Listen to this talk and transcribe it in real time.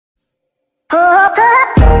Okay,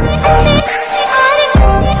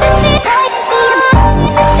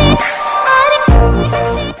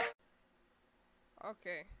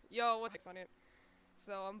 yo, what's on it?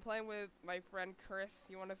 So I'm playing with my friend Chris.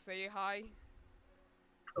 You wanna say hi?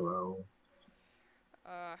 Hello.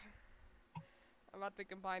 I'm about to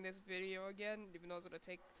combine this video again, even though it's gonna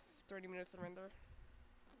take 30 minutes to render.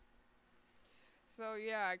 So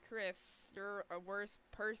yeah, Chris, you're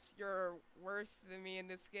you're worse than me in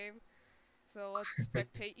this game. So let's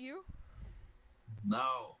spectate you.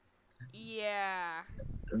 No. Yeah.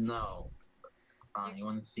 No. You, You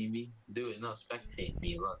want to see me? Do it. No, spectate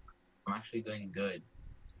me. Look. I'm actually doing good.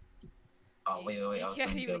 Oh, you, wait. you I was can't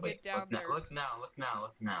doing even good. Wait. get down there. Look now. Look now.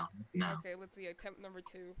 Look now. Look now. Okay, let's see. Attempt number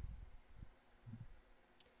 2.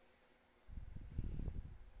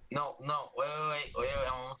 No. Wait.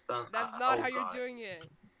 I'm almost done. That's not Oh, how you're God. doing it.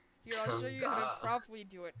 Here, I'll show you how to properly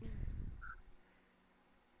do it.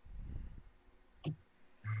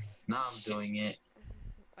 Now I'm Shit. doing it.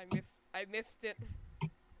 I missed it.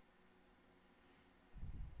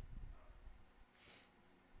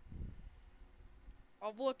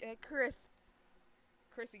 Oh, look at Chris.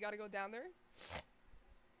 Chris, you gotta go down there.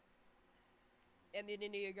 And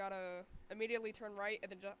then you gotta immediately turn right and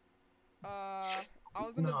then I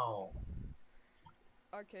was gonna... No.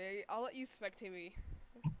 Okay, I'll let you spectate me.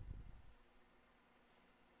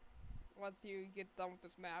 Once you get done with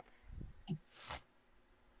this map.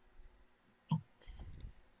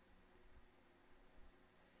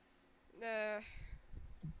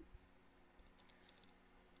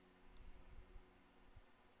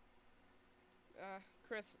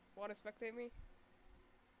 Chris, wanna spectate me?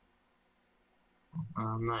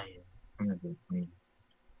 Not yet. I'm gonna do it.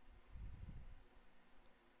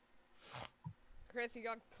 Chris, you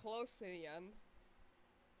got close to the end.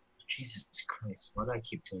 Jesus Christ. Why do I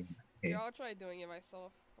keep doing that? Okay. Here, I'll try doing it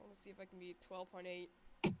myself. I wanna see if I can beat 12.8.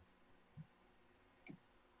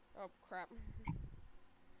 Oh, crap.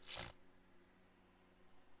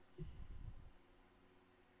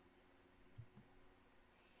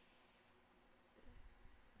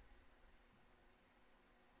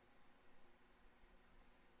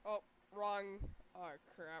 Oh, wrong. Oh,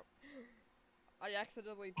 crap. I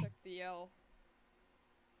accidentally took the L.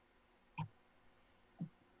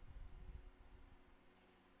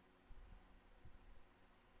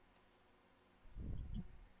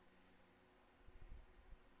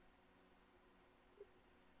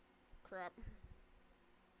 Crap.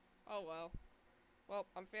 Oh well. Well,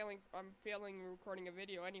 I'm failing recording a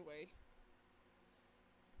video anyway.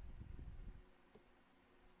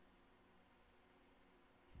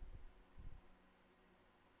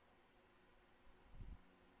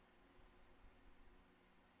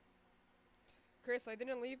 Chris, I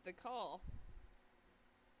didn't leave the call.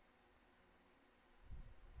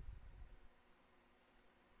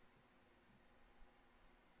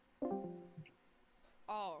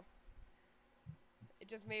 Oh. It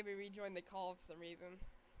just made me rejoin the call for some reason.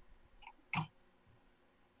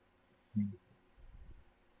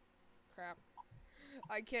 Crap.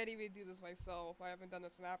 I can't even do this myself. I haven't done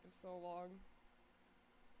this map in so long.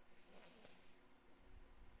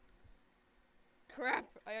 Crap!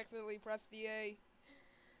 I accidentally pressed the A.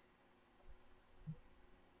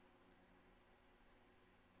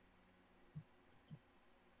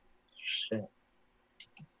 Shit.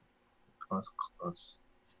 Close.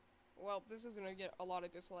 Well, this is gonna get a lot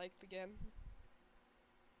of dislikes again.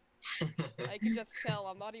 I can just tell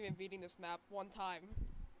I'm not even beating this map one time.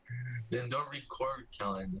 Then don't record,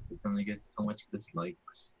 Kellen. It's gonna get so much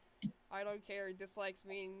dislikes. I don't care. Dislikes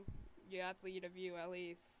mean you have to leave a view at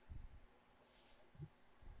least.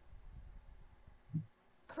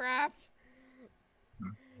 Crap!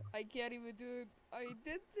 I can't even do it. I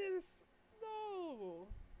did this! No!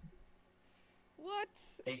 What?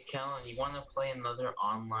 Hey, Kellen, you want to play another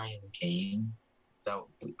online game that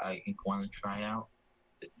I want to try out?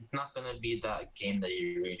 It's not gonna be that game that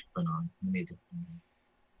you rage quit on. It's gonna be a different one.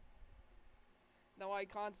 No, I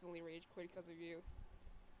constantly rage quit because of you.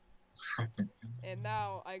 And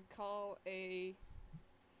now I call an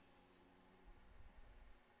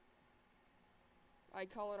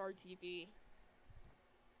RTV.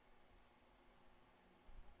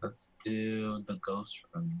 Let's do the ghost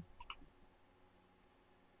room.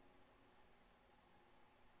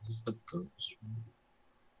 This is the ghost room.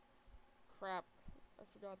 Crap. I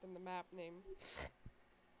forgot the map name.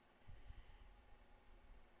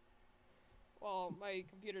 Well, my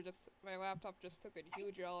laptop just took a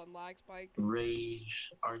huge L and lag spike.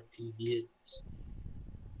 Rage RTV.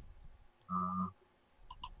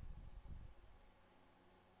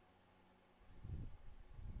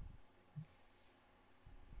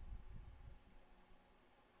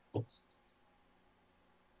 Do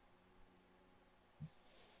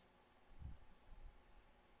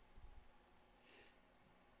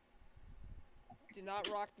not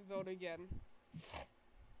rock the vote again.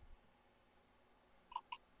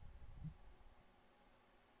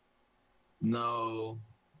 No.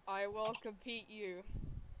 I will compete you.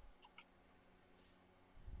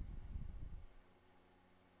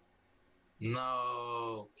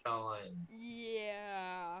 No, Kellen.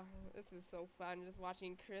 Yeah. This is so fun, just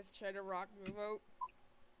watching Chris try to rock the vote.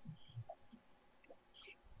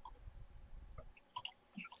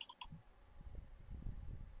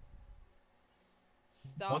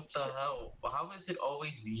 Stop. What the hell? How is it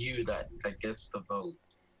always you that gets the vote?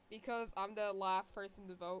 Because I'm the last person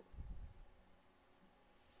to vote.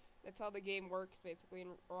 That's how the game works, basically, in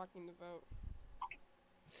rocking the vote.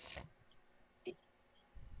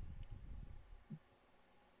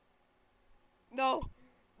 No!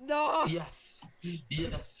 No! Yes.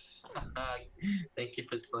 Yes. Thank you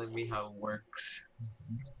for telling me how it works.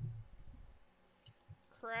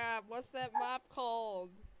 Crap, what's that map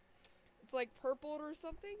called? It's like purple or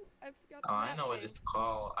something? I forgot the Oh, I map know what name. it's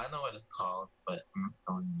called. I know what it's called, but I'm not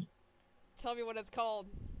telling you. Tell me what it's called.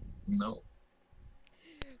 No.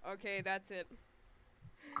 Okay, that's it.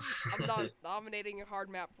 I'm not nominating a hard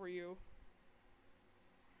map for you.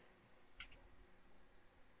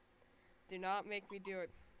 Do not make me do it.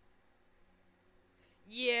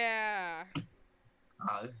 Yeah!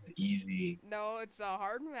 Ah, this is easy. No, it's a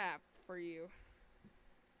hard map for you.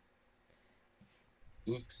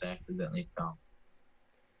 Oops, I accidentally fell.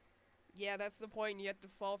 Yeah, that's the point. You have to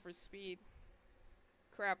fall for speed.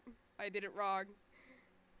 Crap, I did it wrong.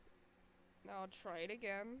 Now I'll try it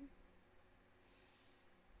again.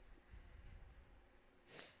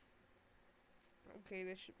 Okay,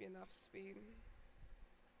 this should be enough speed.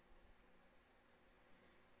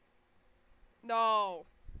 No!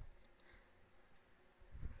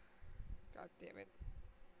 God damn it.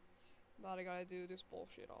 Now I gotta do this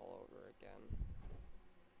bullshit all over again.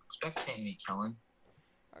 Spectate me, Kellen.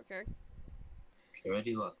 Okay. Okay,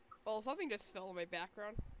 ready? Look. Well, something just fell in my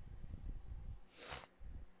background.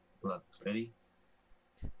 Look, ready?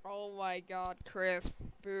 Oh my god, Chris.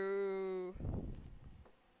 Boo.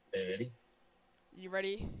 Okay, ready? You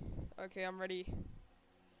ready? Okay, I'm ready.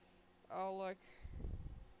 Oh, look.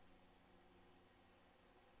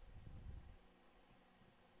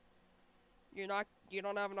 You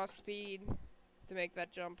don't have enough speed to make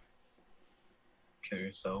that jump. Kill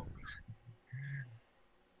yourself.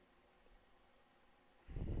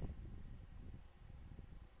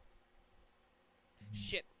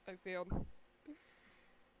 Shit, I failed.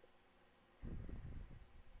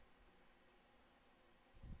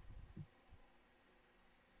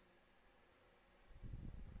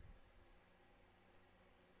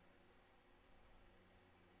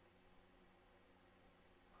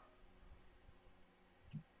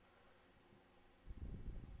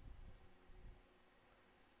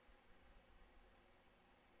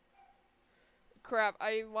 Crap,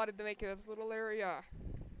 I wanted to make it this little area.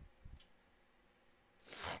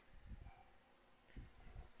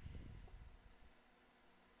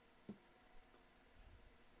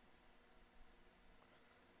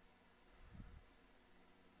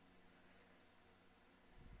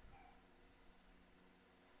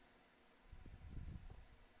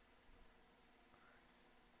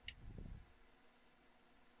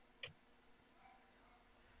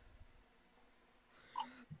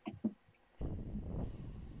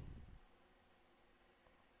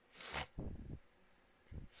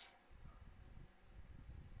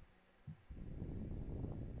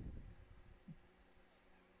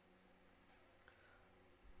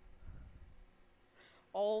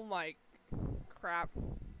 Oh my crap.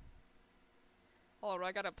 Hold on,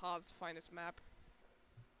 I gotta pause to find this map.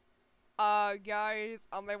 Guys,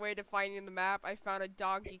 on my way to finding the map, I found a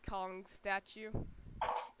Donkey Kong statue.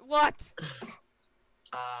 What?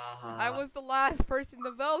 I was the last person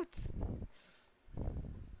to vote!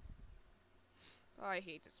 Oh, I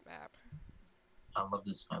hate this map. I love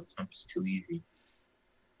this map. This map is too easy.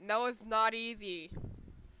 No, it's not easy.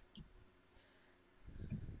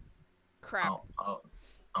 Crap. Oh,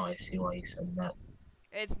 I see why you said that.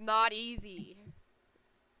 It's not easy.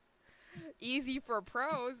 Easy for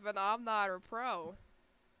pros, but I'm not a pro.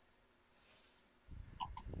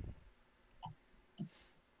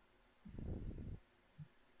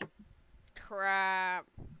 Crap.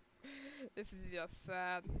 This is just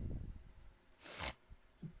sad.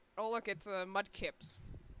 Oh look, it's Mudkips.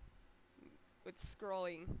 With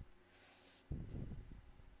scrolling.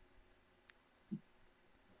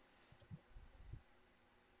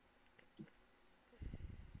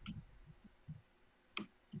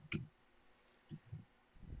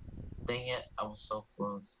 Dang it, I was so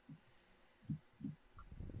close.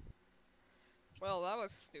 Well, that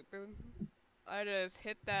was stupid. I just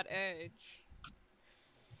hit that edge.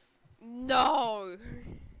 No!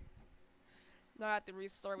 Now I have to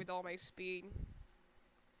restart with all my speed.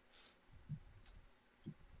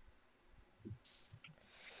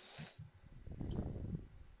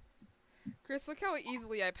 Chris, look how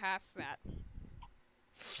easily I passed that.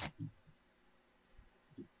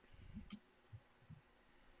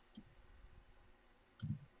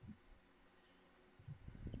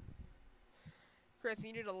 Chris,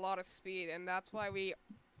 you need a lot of speed, and that's why we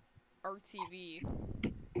RTV.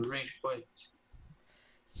 Rage quit.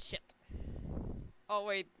 Shit. Oh,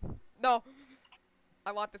 wait. No!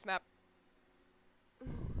 I want this map.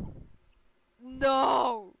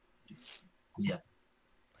 No! Yes.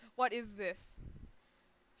 What is this?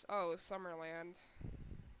 Oh, Summerland.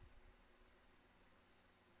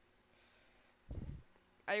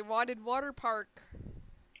 I wanted water park.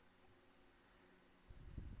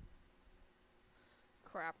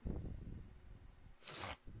 Crap.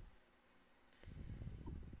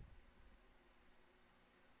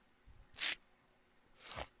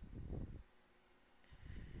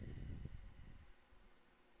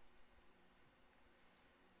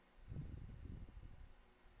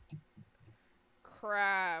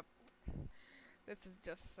 Crap. This is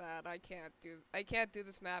just sad. I can't do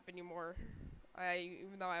this map anymore.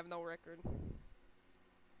 Even though I have no record.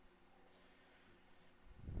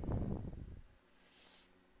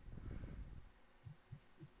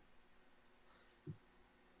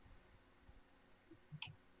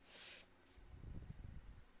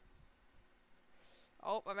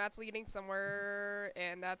 Oh, my map's leading somewhere,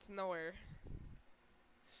 and that's nowhere.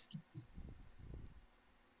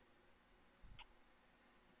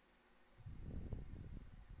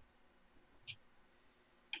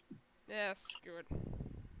 Yeah, screw it.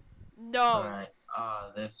 No! Alright,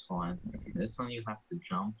 this one. This one you have to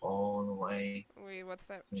jump all the way Wait, what's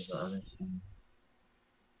that? to the other side.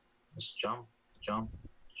 Just jump, jump,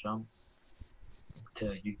 jump.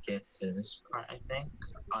 Till you get to this part, I think.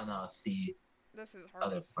 Oh no, it's the This is hard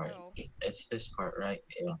other as part. hell. It's this part, right?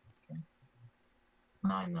 Yeah, okay.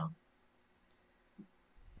 Now I know.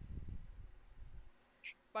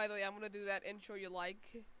 By the way, I'm gonna do that intro you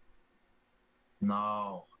like.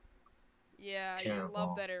 No. Yeah, you Terrible.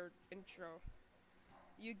 love that intro.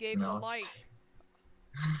 You gave it a No. like.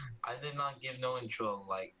 I did not give no intro,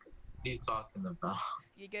 like, what are you talking about?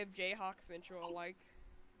 You gave Jayhawk's intro a like.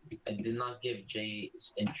 I did not give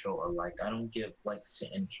Jay's intro a like. I don't give likes to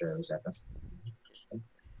intros. That's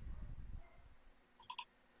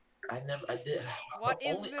I did. What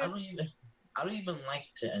is only, this? I don't even like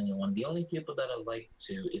to anyone. The only people that I like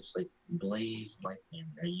to is like Blaze,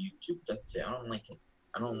 Lifehammer, or YouTube. That's it. I don't like it.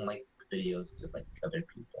 I don't like videos to like other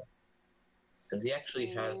people. Because he actually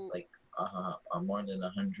has Ooh. like more than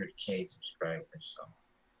 100K subscribers. So.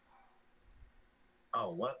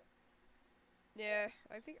 Oh, what? Yeah,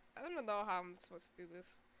 I don't know how I'm supposed to do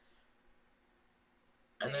this.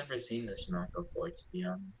 I've never seen this map before, to be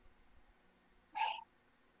honest.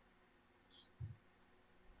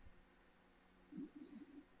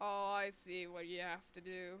 Oh, I see what you have to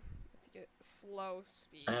do. You have to get slow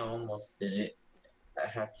speed. I almost did it. I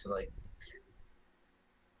had to like.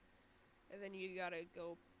 And then you gotta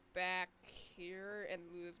go back here and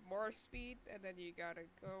lose more speed. And then you gotta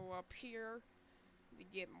go up here to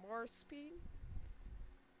get more speed.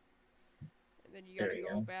 And then you gotta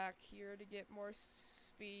go back here to get more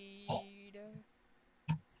speed.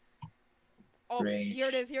 Oh, Rage. here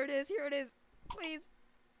it is, here it is, here it is. Please.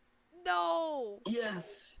 No!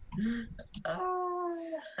 Yes!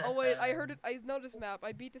 Oh wait, I heard it, I know this map.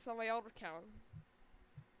 I beat this on my auto count.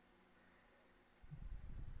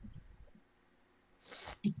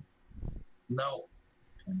 No.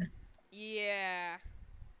 Yeah.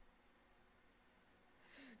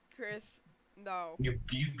 Chris, no. You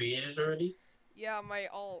beat it already? Yeah, my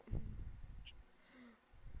alt.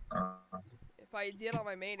 Uh, If I did on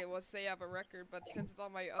my main, it would say I have a record, but since it's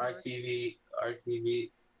on my other...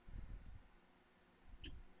 RTV.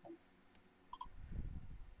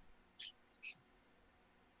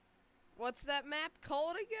 What's that map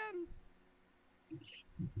called again?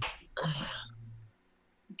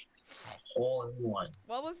 Hole in one.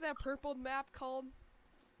 What was that purple map called?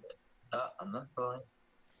 I'm not telling.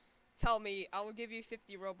 Tell me, I will give you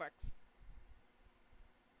 50 Robux.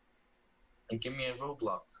 And give me a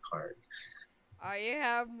Roblox card. I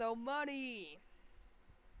have no money.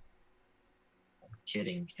 I'm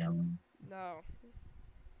kidding, Kellen. No.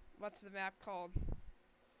 What's the map called?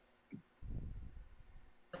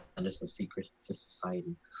 And it's a secret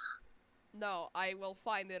society. No, I will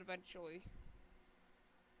find it eventually.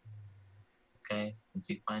 Okay, once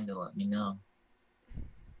you find it, let me know.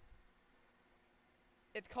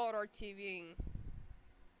 It's called RTVing.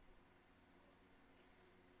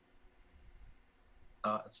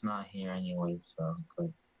 It's not here anyway, so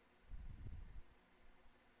click.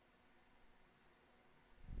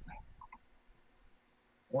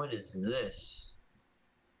 What is this?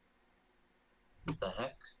 What the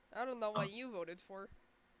heck? I don't know what you voted for.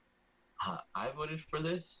 I voted for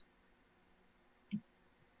this?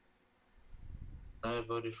 I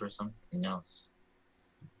voted for something else.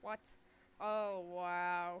 What? Oh,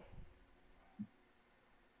 wow.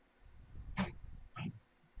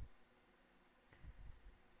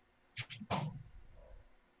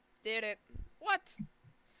 Did it. What?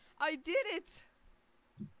 I did it!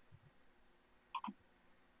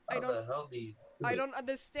 How the hell do you do I it? don't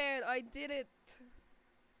understand. I did it.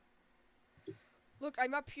 Look,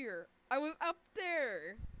 I'm up here. I was up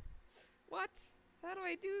there. What? How do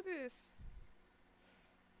I do this?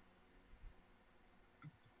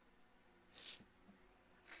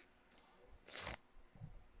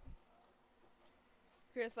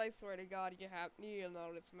 Chris, I swear to God, you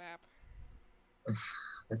know this map.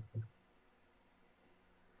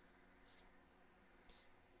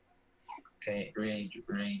 Okay, rage.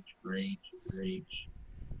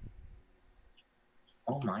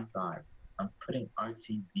 Oh my god. I'm putting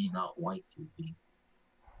RTV, not YTV.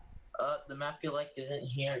 The map you like isn't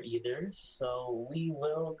here either, so we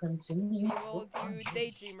will continue We will with our do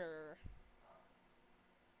journey. Daydreamer.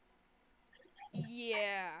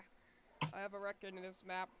 Yeah. I have a record in this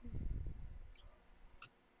map.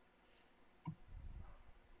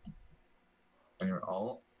 And you're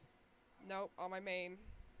all Nope, on my main.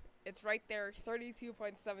 It's right there,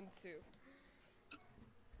 32.72.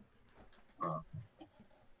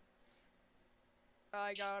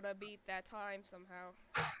 I gotta beat that time somehow.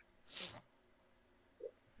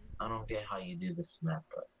 I don't get how you do this map,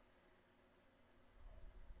 but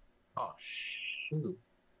oh shoot.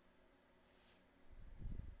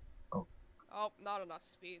 Oh, not enough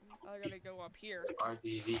speed. I gotta go up here.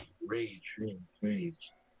 RTV, rage.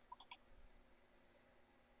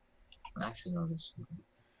 Actually, no, this.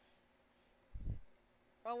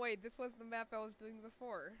 Oh wait, this was the map I was doing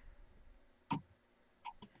before.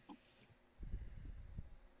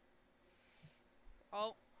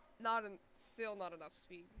 Oh, still not enough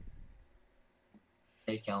speed.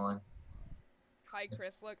 Hey, Kellen. Hi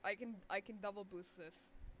Chris, look, I can double boost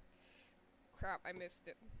this. Crap, I missed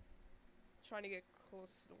it. Trying to get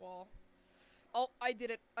close to the wall. Oh, I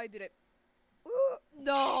did it.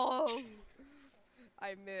 No!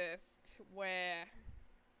 I missed. Where?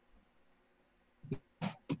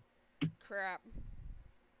 Crap.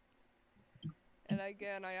 And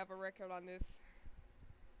again, I have a record on this.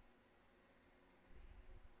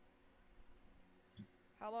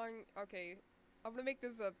 How long? Okay. I'm gonna make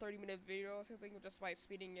this a 30-minute video or something just by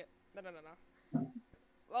speeding it. No.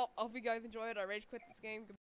 Well, I hope you guys enjoyed. I rage quit this game.